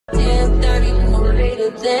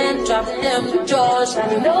them Josh,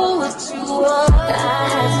 I know what you are. I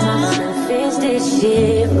ask myself, is this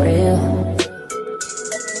shit real?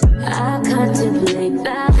 I contemplate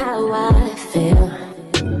about how I feel.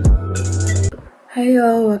 Hey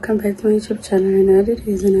y'all, welcome back to my YouTube channel. Another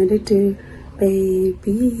day is another day,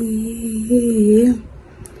 baby.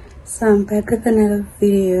 So I'm back with another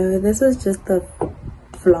video. This was just a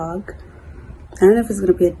vlog. I don't know if it's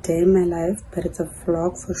gonna be a day in my life, but it's a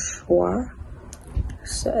vlog for sure.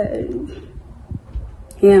 So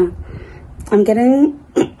yeah, I'm getting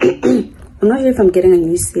I'm not sure if I'm getting a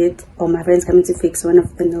new set or my friend's coming to fix one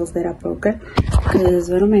of the nails that are broken, because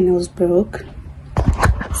one of my nails broke.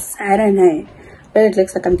 So I don't know, but it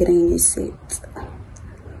looks like I'm getting a new set.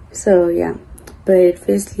 So yeah, but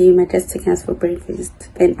firstly my dad's taking us for breakfast,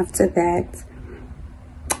 and after that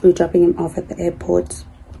we're dropping him off at the airport,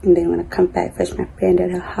 and then when I come back, fetch my friend at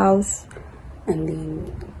her house, and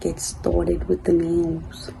then get started with the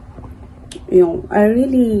nails. You know, I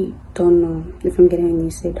really don't know if I'm getting a new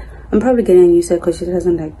set. I'm probably getting a new set because she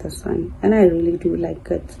doesn't like this one, and I really do like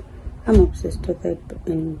it. I'm obsessed with it,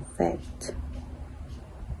 in fact.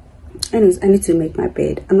 Anyways, I need to make my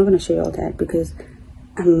bed. I'm not gonna show you all that because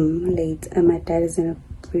I'm late and my dad is in a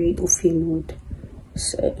very oofy mood.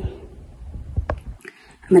 So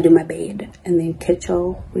I'm gonna do my bed and then catch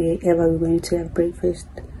y'all wherever we're going to have breakfast.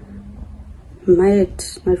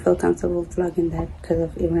 Might not feel comfortable vlogging that because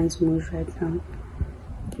of everyone's mood right now,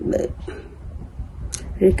 but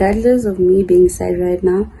regardless of me being sad right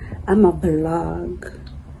now, I'm a vlog.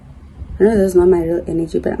 I know that's not my real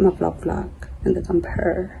energy, but I'm a vlog, and that's on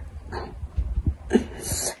her.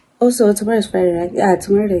 Also, tomorrow is Friday, right? Yeah,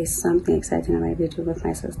 tomorrow there is something exciting I might be doing with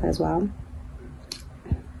my sister as well.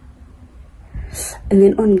 And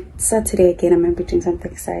then on Saturday again, I might be doing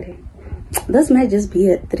something exciting. This might just be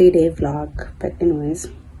a 3-day vlog, but anyways,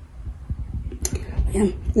 yeah,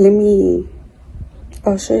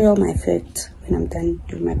 I'll show you all my fit when I'm done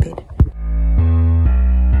doing my bed.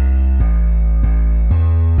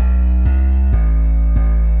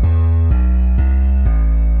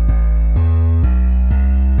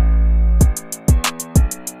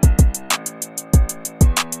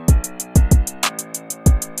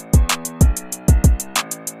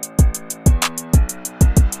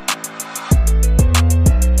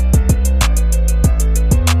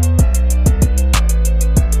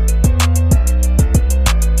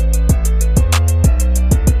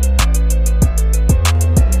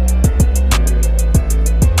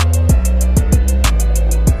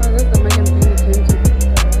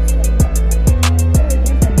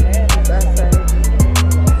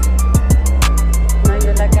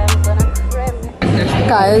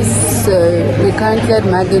 Guys, so we currently at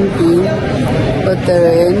Madden B with the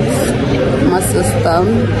rent, my sister,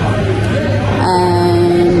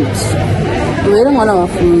 and we're waiting on our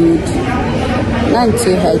food. Not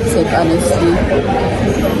too hectic, honestly.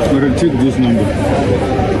 But I'll check this number.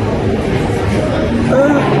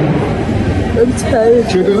 I'm tired.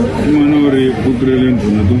 Check it.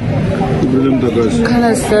 Kind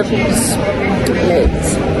of slept late.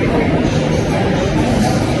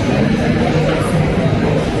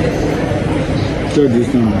 Check this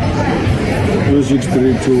number.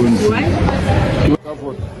 06321.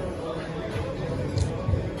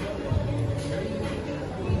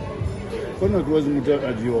 Quando que você muda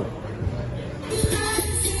a Dio?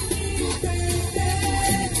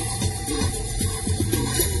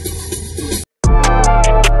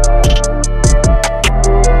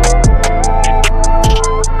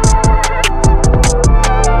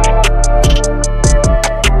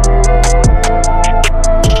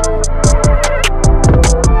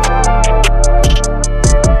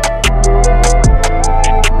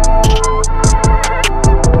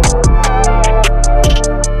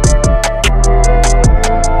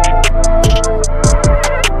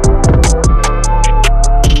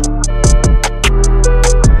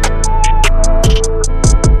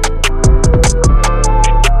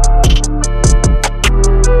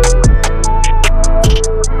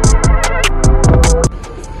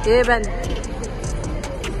 Even.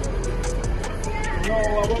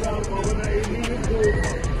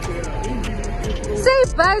 Say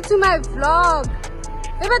bye to my vlog.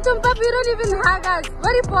 If Papi, you don't even hug us.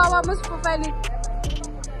 What if I almost profiling?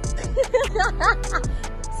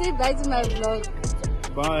 Say bye to my vlog.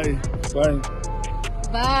 Bye. Bye.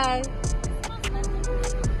 Bye.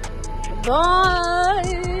 Bye.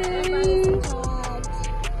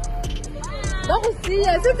 Don't see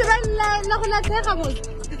us.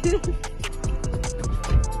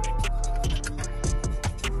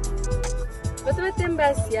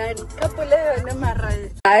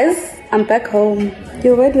 Guys, I'm back home.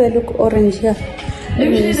 Yo, why do I look orange here?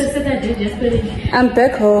 Anyways, the set I did yesterday. I'm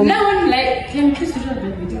back home. No one like. Can you please switch off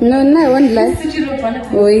that video? No, I won't lie. Switch it off,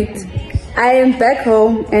 honestly. Wait. I am back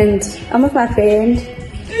home and I'm with my friend.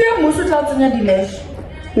 Yeah, most of the time it's lash.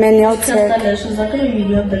 Manuel Cluster Tech. lashes. I can't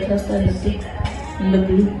really have the cluster lipstick in the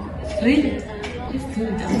blue. Really? Just do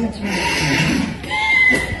it. How much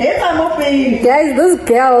Guys, this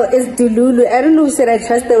girl is Dululu. I don't know who said I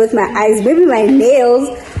trust her with my eyes. Maybe my nails.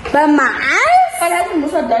 But my eyes? But I haven't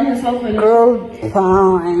also done yourself with it. Girl,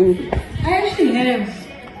 fine. I actually have.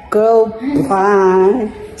 Girl,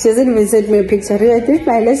 fine. She hasn't even sent me a picture. I think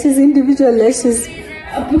my lashes, individual lashes.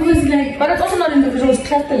 Because like, but it's also not individual, it's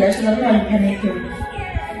cluster lashes. I don't want to panic him.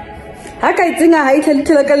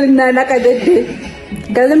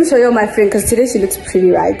 Guys, let me show you my friend because today she looks pretty,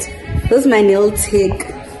 right? This is my nail tech.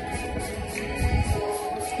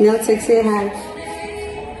 Nail tech, say hi.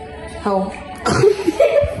 How?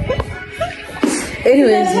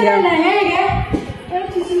 Anyways, yeah.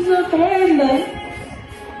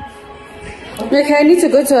 Okay, I need to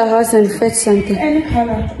go to her house and fetch something.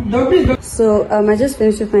 So I just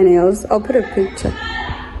finished with my nails. I'll put a picture.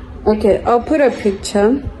 Okay, I'll put a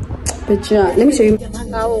picture. But yeah, let me show you.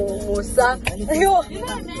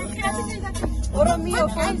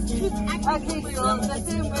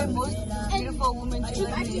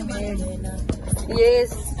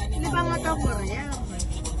 Yes.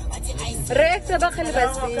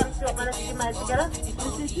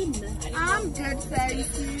 I'm good,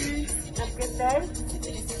 thank you.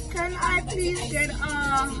 Can I please get a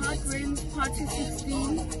hot wings party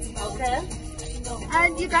 16? Okay.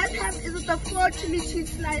 And you guys have, is it the 4 chili cheese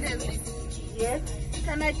sliders? Yes.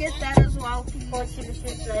 Can I get that as well, please? 4 chili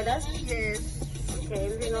cheese sliders. Yes. Okay,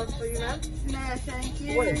 anything else for you now? No, thank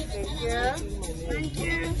you. Thank you. Thank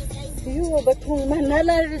you. You but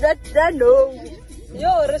that no.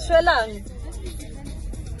 Yo, Rashwelang.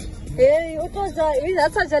 Hey, what was that?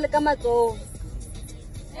 That's a jalakamato.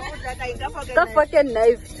 The fucking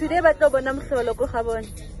knife. Today, but no, but I'm so local.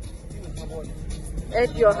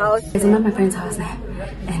 At your house. I'm at my friend's house now,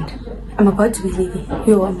 and I'm about to be leaving.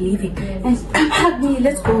 Yo, I'm leaving. And come hug me.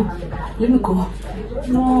 Let's go. Let me go.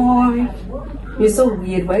 No, you're so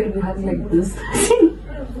weird. Why do we hug like this?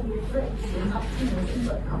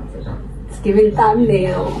 It's giving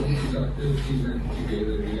thumbnail.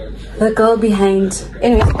 The girl behind.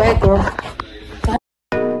 Anyways, bye, girl.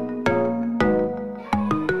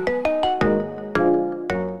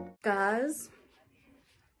 Guys,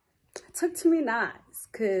 talk to me nice,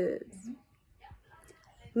 cause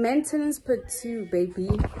maintenance put 2, baby,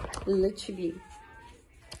 literally.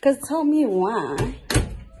 Cause tell me why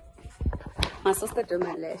my sister do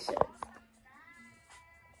my lashes.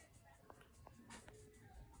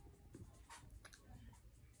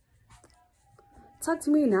 Talk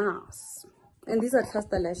to me nice. And these are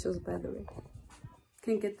cluster lashes, by the way.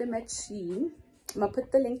 Can get them at Shein. I'm gonna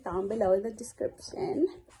put the link down below in the description.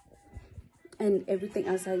 And everything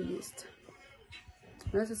else I used.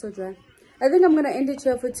 This is so dry. I think I'm gonna end it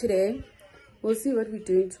here for today. We'll see what we're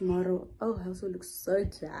doing tomorrow. Oh, I also look so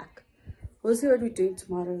jack. We'll see what we're doing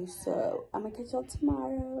tomorrow. So I'm gonna catch y'all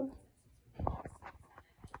tomorrow.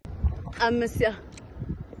 I miss ya.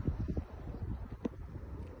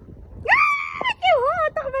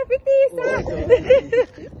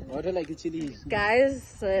 What do like the chili?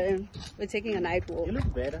 Guys, we're taking a night walk. You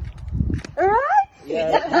look better. Right?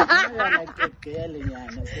 Yeah, like a girl in your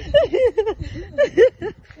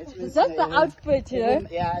It's just the outfit, you know?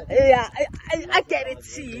 Yeah. Yeah, I get it,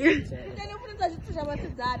 see.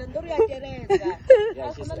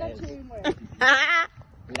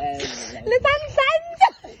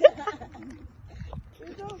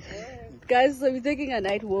 Guys, so we're taking a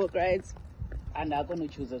night walk, right? And I'm going to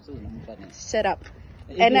choose a too. Shut up.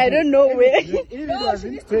 And I don't know where. No, she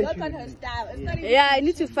needs to work on her style. It's not even Yeah, I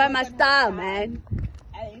need to find my style, man.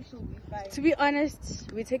 I think she'll be fine. To be honest,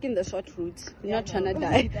 we're taking the short route. We're not trying to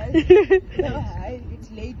die. It's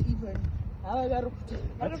late even.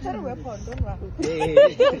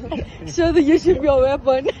 Show the YouTube your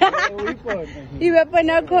weapon. Your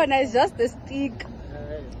weapon is just a stick.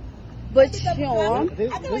 But you know,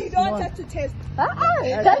 I know you don't want us to test.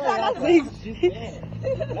 That's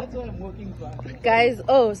what I'm working for. Guys,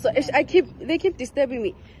 oh, so they keep disturbing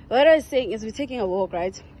me. What I was saying is we're taking a walk,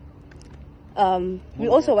 right? We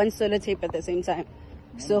also want solo tape at the same time.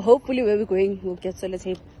 So hopefully where we're going, we'll get solo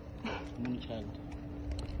tape.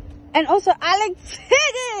 And also Alex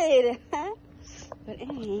ticket. But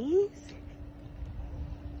anyways,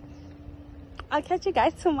 I'll catch you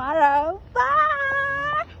guys tomorrow. Bye.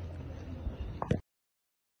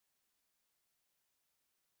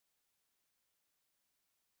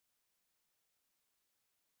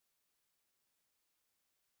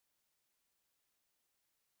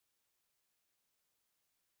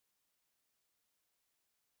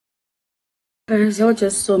 Guys, y'all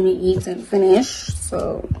just saw me eat and finish,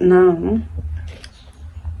 so now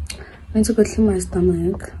I need to go clean my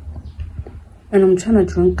stomach, and I'm trying to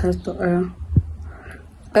drink castor oil.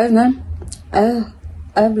 Guys, now I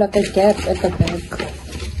have like a gap at the back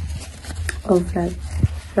of like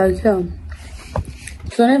here.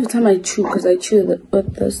 So every time I chew, because I chew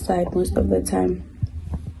with this side most of the time,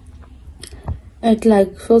 it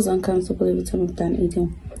like feels uncomfortable every time I'm done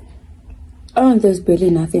eating. Oh, there's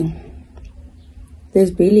barely nothing. There's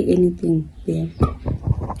barely anything there.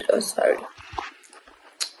 Oh, sorry.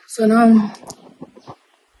 So now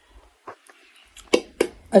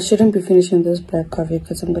I shouldn't be finishing this black coffee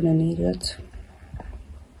because I'm gonna need it.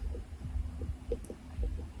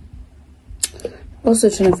 Also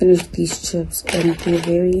trying to finish these chips, and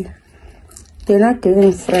they're not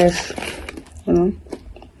getting fresh, you know.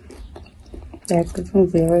 They're getting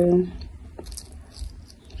very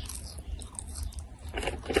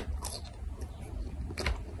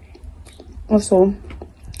also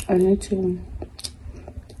I need to,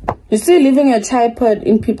 you see, leaving a tripod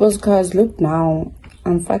in people's cars. Look now,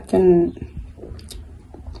 I'm fucking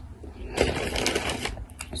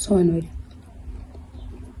so annoyed.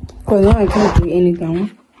 Because now I can't do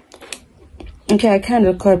anything. Okay, I can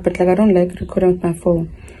record, but like I don't like recording with my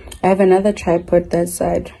phone. I have another tripod that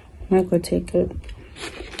side. I might go take it.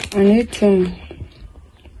 I need to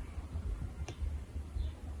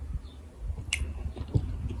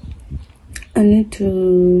I'm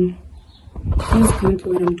just going to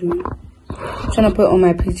what I'm doing. I'm trying to put all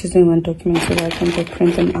my pictures in one document so that I can go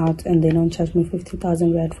print them out, and they don't charge me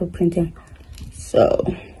 50,000 rand for printing. So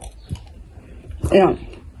yeah,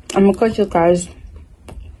 I'm gonna catch you guys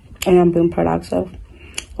and I'm being productive,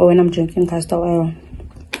 or when I'm drinking castor oil.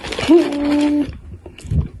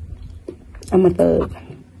 I'm a thug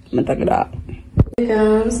it up. Hey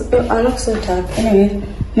guys, I look so dark. Anyway,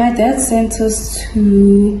 my dad sent us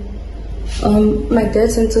to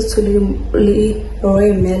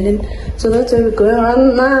Leroy Merlin, so that's where we're going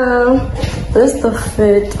on now. This is the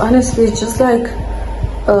fit. Honestly, it's just like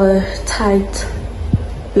tight,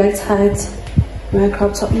 black tight, my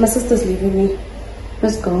crop top. My sister's leaving me.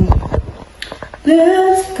 Let's go.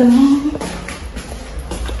 Let's go.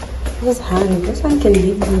 This honey, this one can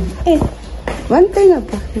leave me. Hey, one thing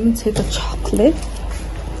about, let me take a chocolate.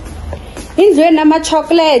 Enjoy my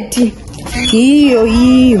chocolate.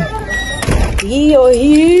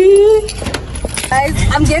 Guys,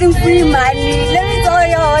 I'm getting free money. Let me tell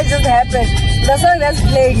you what just happened. The song that's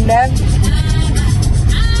playing now.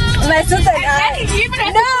 My sister and I.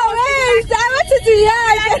 No, wait, I wanted to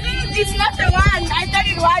hear. It's not the one. I thought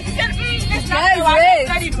it was. It's not Guys, the one. wait. I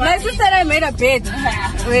thought it was. My sister and I made a bet.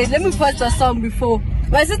 Wait, let me pause the song before.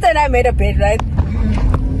 My sister and I made a bet, right?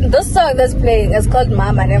 This song that's playing is called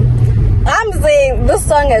Mama. I'm saying this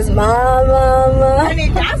song is Mama. And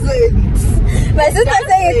it doesn't. My sister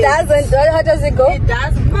saying it doesn't. How does it go? It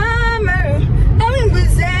does. Mama.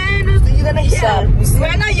 You're gonna hear. So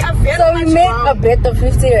So we made a bet of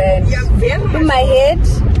 50 rand. In my head,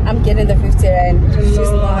 I'm getting the 50 rand. She's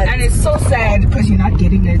not. And it's so sad because you're not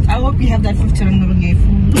getting it. I hope you have that 50 rand on your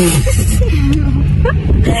phone. It's the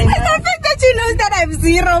fact that she knows that I'm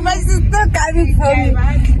zero. My sister coming for me.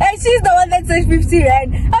 And she's the one that said 50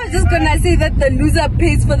 rand. I was just gonna say that the loser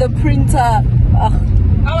pays for the printer. Ugh.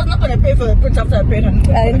 I was not gonna pay for the print after I paid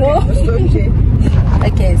 100. I know.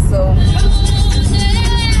 Okay, so.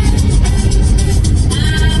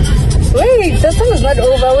 Wait, the song is not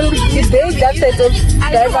over. We'll be big after it.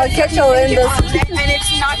 Guys, I'll catch you in this. And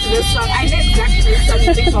it's not this song. I know exactly this song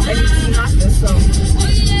you think of, and it's not this song.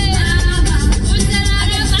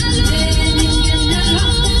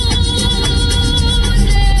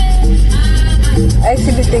 I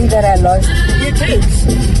actually think that I lost. You think?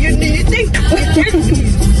 You think?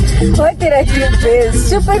 What did I do best?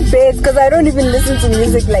 Stupid best, because I don't even listen to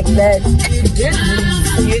music like that. You did.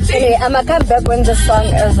 You think? Anyway, I'm gonna come back when the song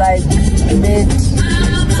is like mid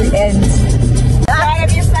to end. Proud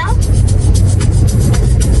of yourself?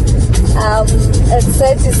 It's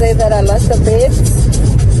sad to say that I lost a bit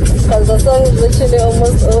because the song is literally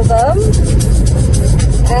almost over.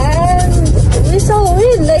 And we shall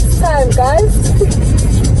win next time, guys.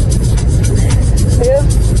 Yeah.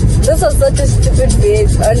 This was such a stupid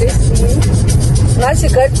bit, honestly. Now she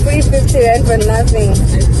got free 50 rand for nothing.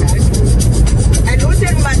 And who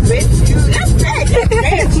said my bet? You left back.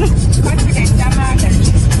 Confident,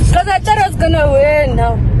 because I thought I was gonna win.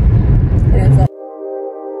 No. Yeah,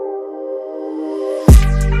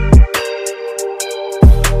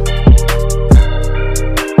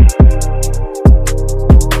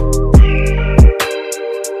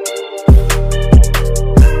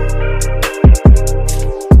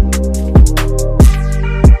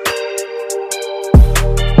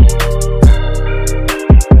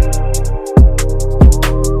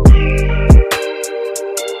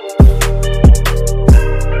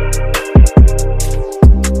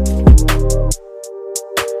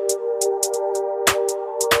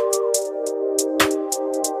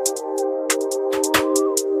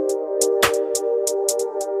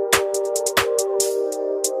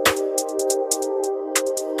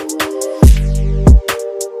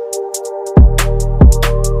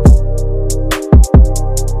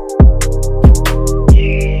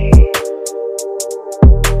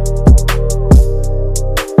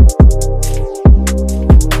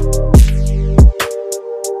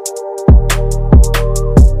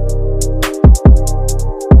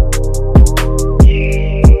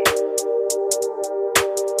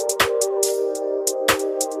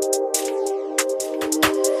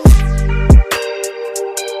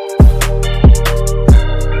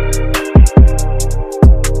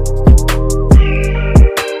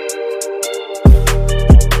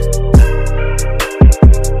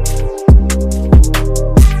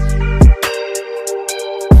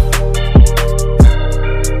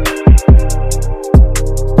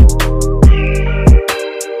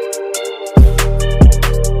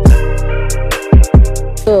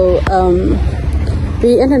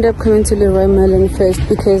 we ended up coming to Leroy Merlin first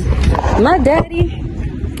because my daddy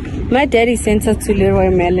sent us to Leroy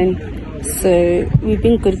Merlin. So we've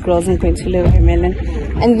been good girls and going to Leroy Merlin.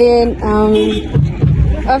 And then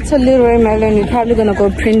after Leroy Merlin, we're probably gonna go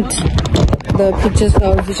print the pictures for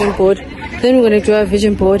our vision board. Then we're gonna draw a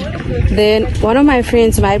vision board. Then one of my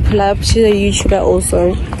friends might pull up. She's a YouTuber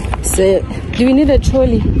also. So do we need a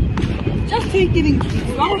trolley? Just take it in.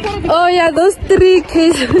 Oh yeah, those 3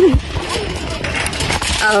 cases.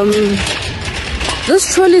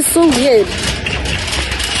 This trolley is so weird.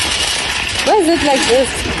 Why is it like this?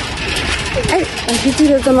 I hate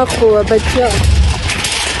it but yeah.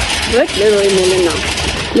 We're at Leroy Merlin now.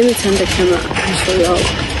 Let me turn the camera and show you all.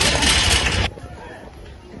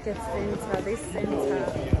 Look at center, this center.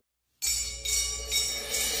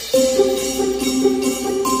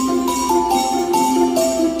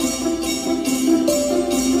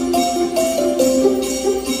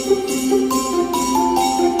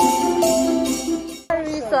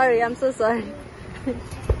 Sorry, I'm so sorry.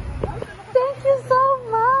 Thank you so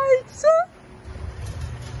much.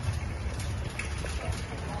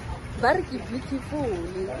 Very beautiful.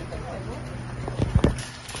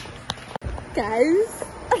 Guys,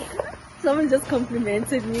 someone just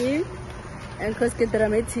complimented me. And because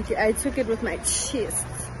dramatic, I took it with my chest.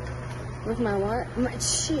 With my what? My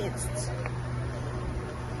chest.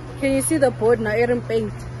 Can you see the board now? It's in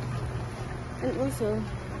paint. And also,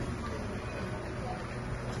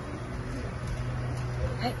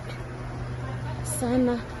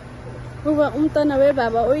 sana uba umntana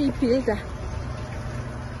webaba oyibhilda.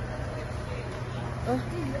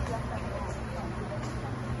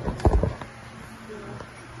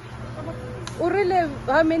 Really,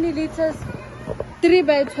 how many liters? 3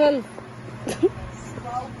 by 12.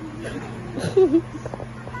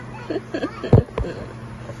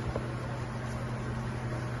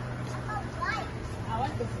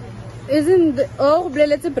 Isn't the, oh,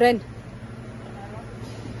 let's brand.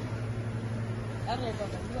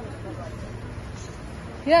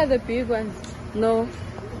 Yeah, the big ones. No.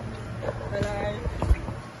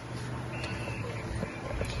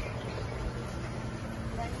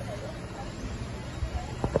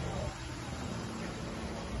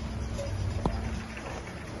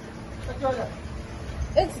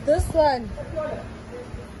 It's this one.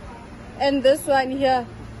 And this one here.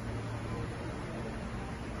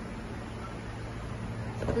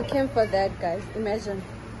 We came for that, guys. Imagine.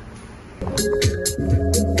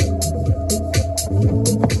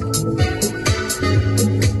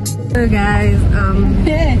 So guys,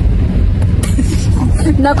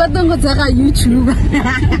 YouTuber.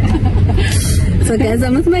 So guys,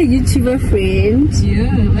 I'm with my YouTuber friend.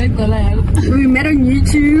 We met on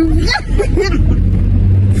YouTube.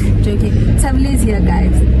 Joking. Tabile is here,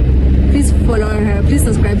 guys. Please follow her. Please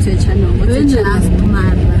subscribe to her channel. What's her channel?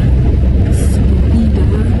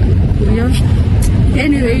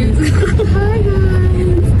 Anyways, hi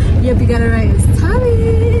guys. Yep, you got it right. It's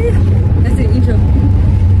Tabby. That's the intro.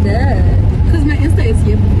 Because my Insta is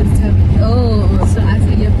yep, it's Tabby. Oh, so I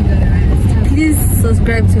said yep, you got it right. It's Tabby. Please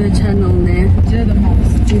subscribe to her channel, man. Do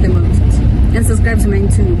the most. And subscribe to mine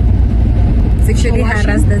too. Sexually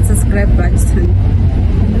harassed that subscribe button.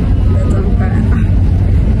 That's on fire.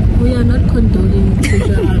 We are not condoning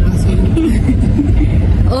sexual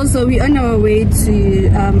harassment. Also, we're on our way to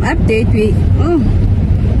update.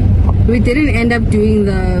 We didn't end up doing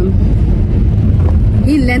the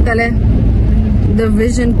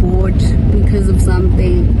vision board because of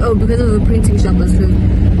something. Oh, because of the printing shop was closed.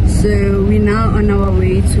 So we're now on our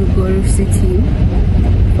way to Golf City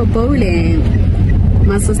for bowling.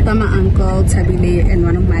 My sister, my uncle, Tabile, and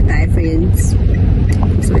one of my guy friends.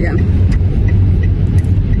 So yeah.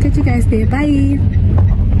 Catch you guys there. Bye.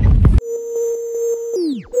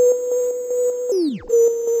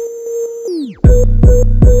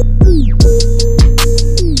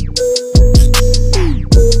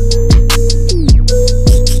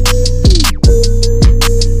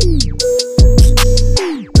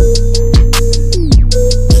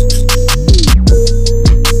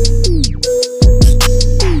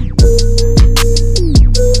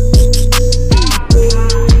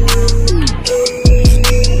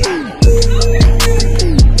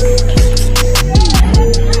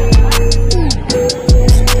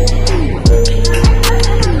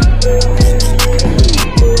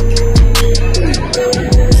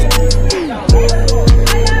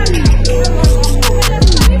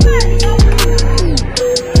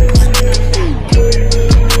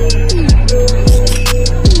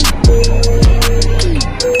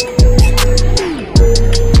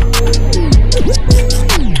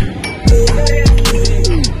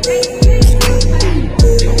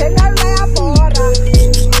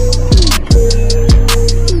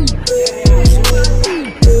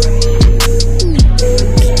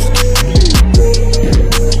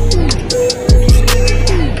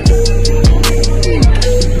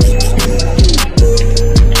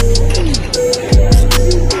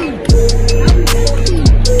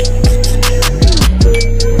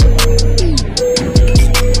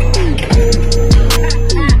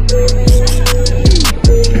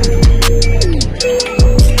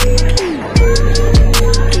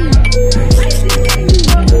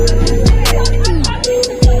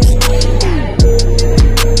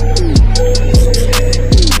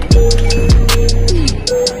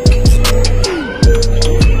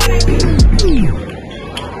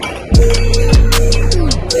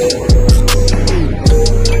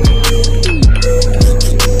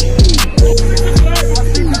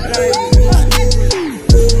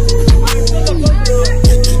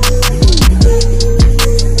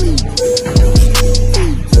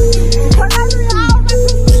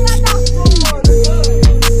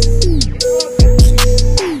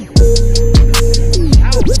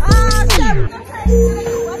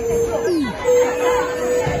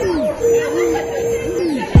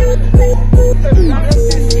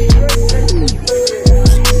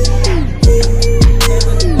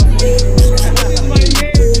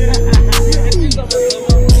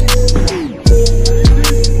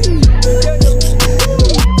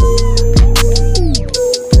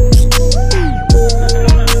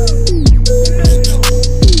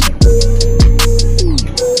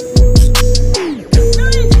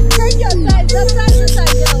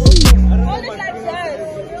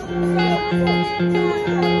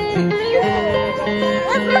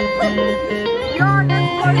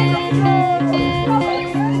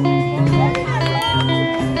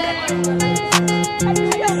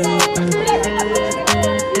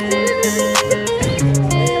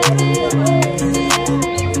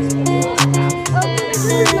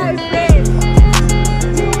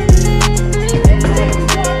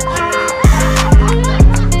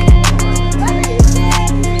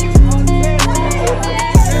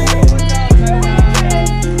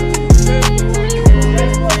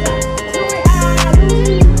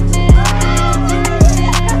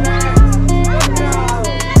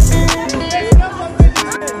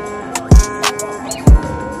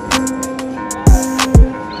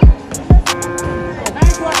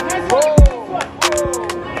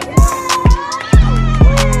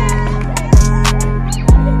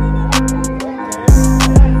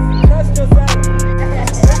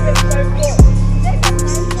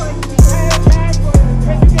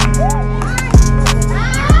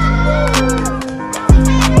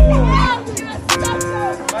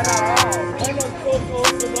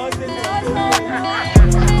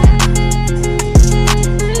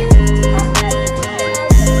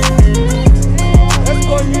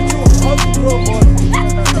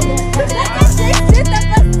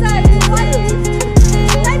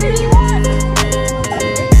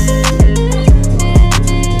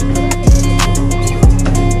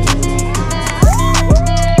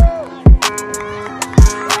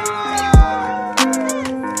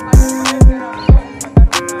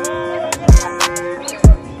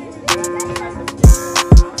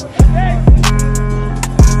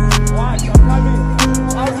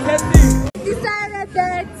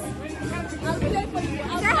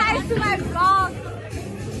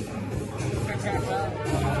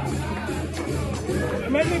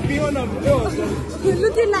 You're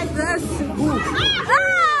looking like this. Oh,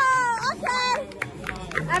 okay.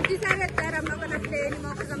 I've decided that I'm not gonna play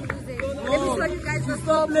anymore because I'm losing. Let me show you guys the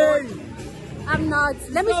scoreboard. I'm not.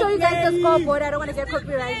 Let me show you guys the scoreboard. I don't want to get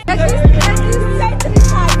copyright. Like this 3 times.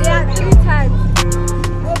 Yeah, 3 times.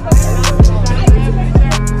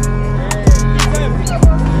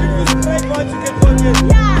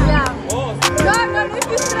 Yeah. No, if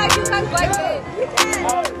you strike, you can't go again.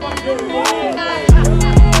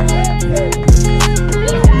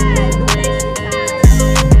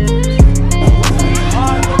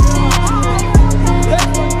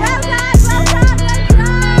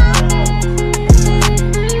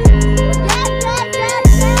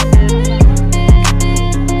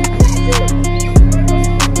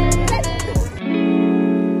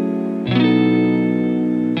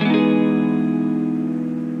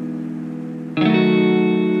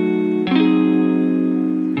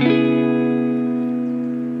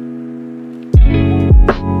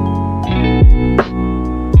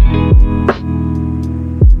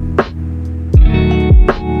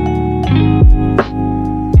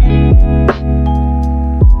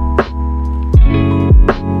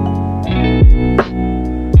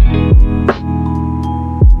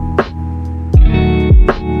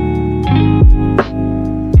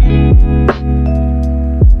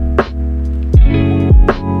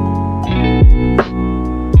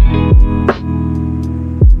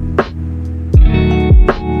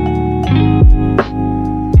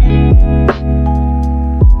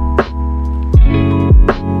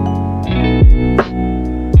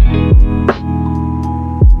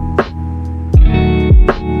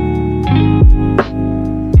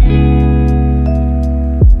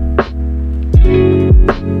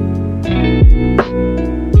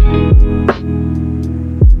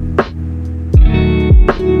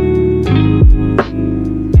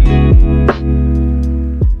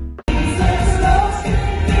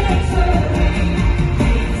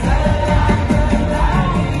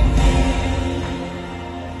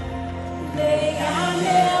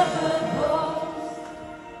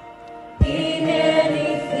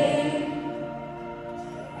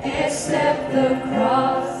 Except the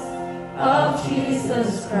cross of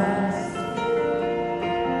Jesus Christ.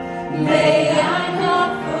 May I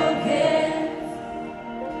not forget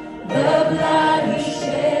the blood He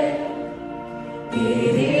shed.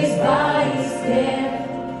 It is by His death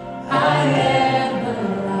I am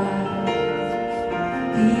alive.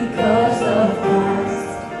 Because of Christ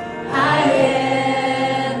I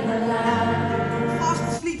am alive. Fast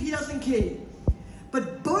asleep, He doesn't care.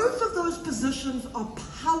 But both of those positions are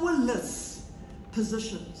powerless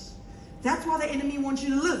positions. That's why the enemy wants you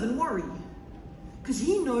to live and worry. Because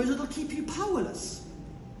he knows it'll keep you powerless.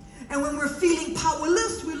 And when we're feeling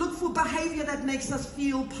powerless, we look for behavior that makes us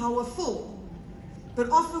feel powerful. But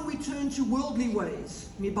often we turn to worldly ways.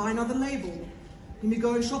 Let me buy another label. Let me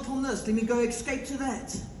go and shop on this. Let me go escape to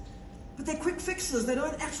that. But they're quick fixes. They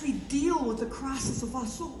don't actually deal with the crisis of our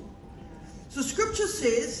soul. So scripture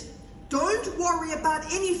says, don't worry about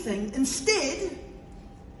anything. Instead,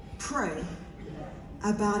 pray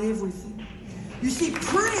about everything. You see,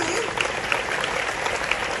 prayer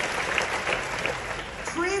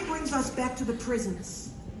brings us back to the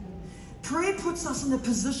presence. Prayer puts us in a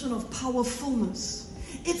position of powerfulness.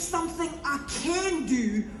 It's something I can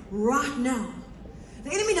do right now.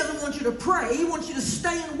 The enemy doesn't want you to pray. He wants you to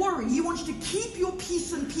stay and worry. He wants you to keep your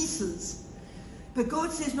peace in pieces. But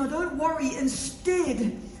God says, no, don't worry.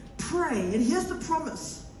 Instead, pray. And here's the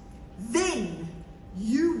promise. Then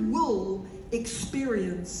you will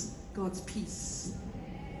experience God's peace.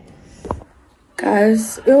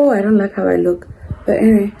 Guys, oh, I don't like how I look. But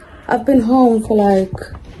anyway, I've been home for like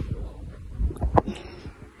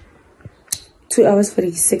 2 hours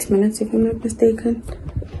 46 minutes, if I'm not mistaken.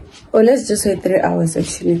 Or let's just say 3 hours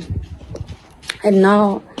actually. And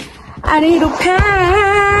now I need to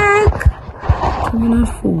pack.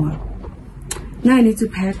 4. Now I need to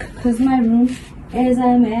pack because my room is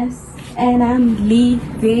a mess and I'm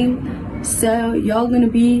leaving. So y'all gonna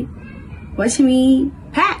be watching me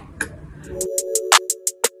pack.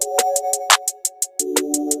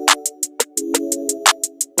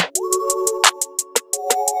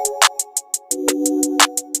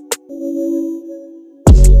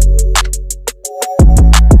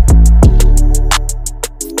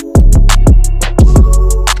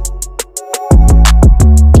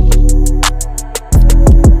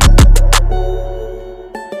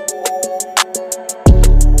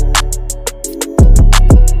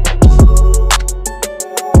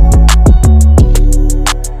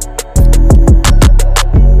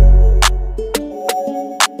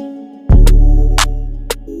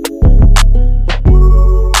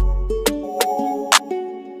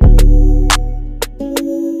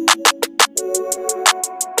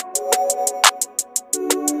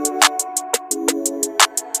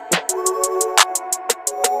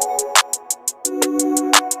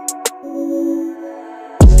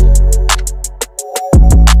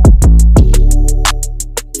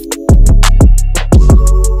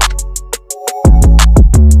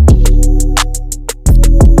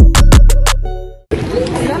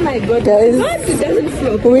 Guys,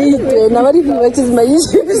 wait, nobody even watches my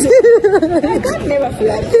YouTube. That never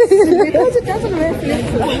flaps because it doesn't wear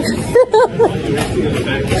flip-flops.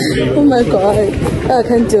 Oh my god, I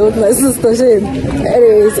can't deal with my sister. Shame.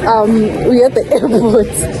 Anyways, we're at the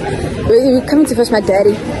airport. We're coming to fetch my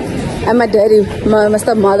daddy. And my daddy, my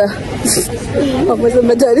stepmother.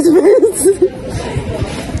 My daddy's parents.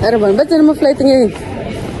 I don't know, but then I'm flight again.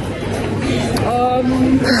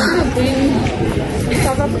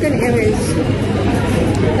 South African Airways.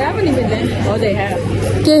 They haven't even landed. Oh, they have.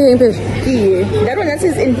 Yeah. That one that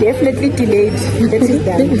says indefinitely delayed. That is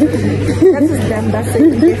them. That is them. That's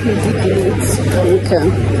indefinitely delayed. Okay.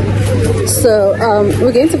 So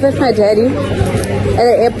we're going to fetch my daddy at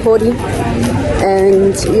the airport,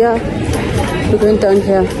 and yeah, we're going down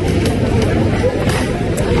here.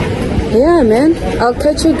 Yeah, man. I'll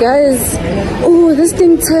catch you guys. Oh, this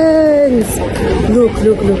thing turns. Look.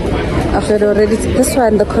 I've heard already. This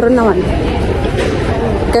one, the Corona one.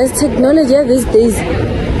 Guys, technology these days.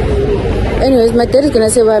 Anyways, my dad is gonna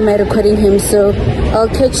say why am I recording him, so I'll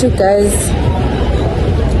catch you guys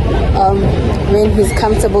when he's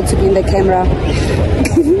comfortable to be in the camera.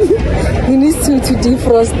 He needs to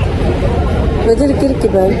defrost. Where did he get it? He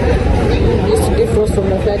needs to defrost from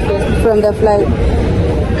the flight first. From the flight.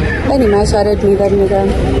 Anyway, shout at me that nigga.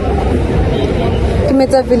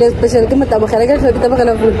 It's a village special.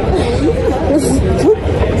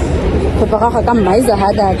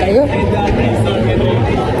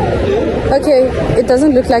 Okay, it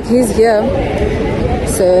doesn't look like he's here,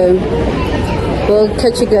 so we'll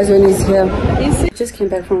catch you guys when he's here. I just came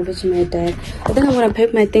back from fetching my dad. I think I'm gonna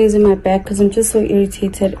pack my things in my bag because I'm just so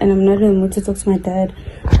irritated and I'm not in the mood to talk to my dad.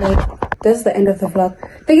 Like, that's the end of the vlog.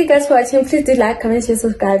 Thank you guys for watching. Please do like, comment, share,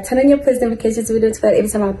 subscribe, turn on your post notifications so we notified every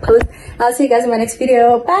time I post. I'll see you guys in my next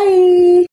video. Bye.